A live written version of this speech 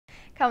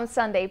Come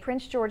Sunday,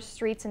 Prince George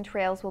streets and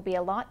trails will be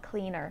a lot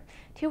cleaner.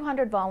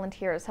 200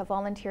 volunteers have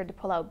volunteered to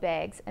pull out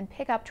bags and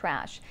pick up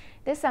trash.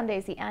 This Sunday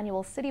is the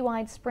annual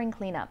citywide spring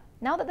cleanup.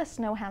 Now that the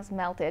snow has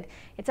melted,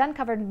 it's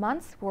uncovered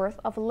months' worth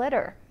of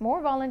litter. More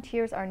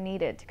volunteers are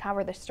needed to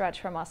cover the stretch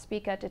from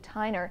Ospika to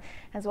Tyner,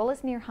 as well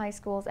as near high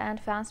schools and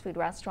fast food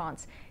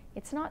restaurants.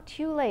 It's not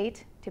too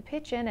late to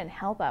pitch in and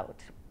help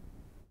out.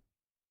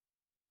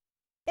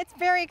 It's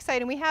very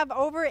exciting. We have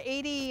over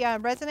 80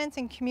 residents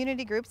and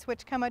community groups,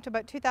 which come out to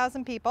about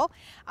 2,000 people.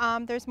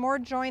 There's more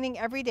joining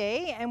every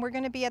day, and we're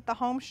going to be at the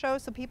home show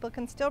so people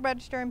can still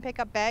register and pick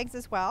up bags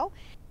as well.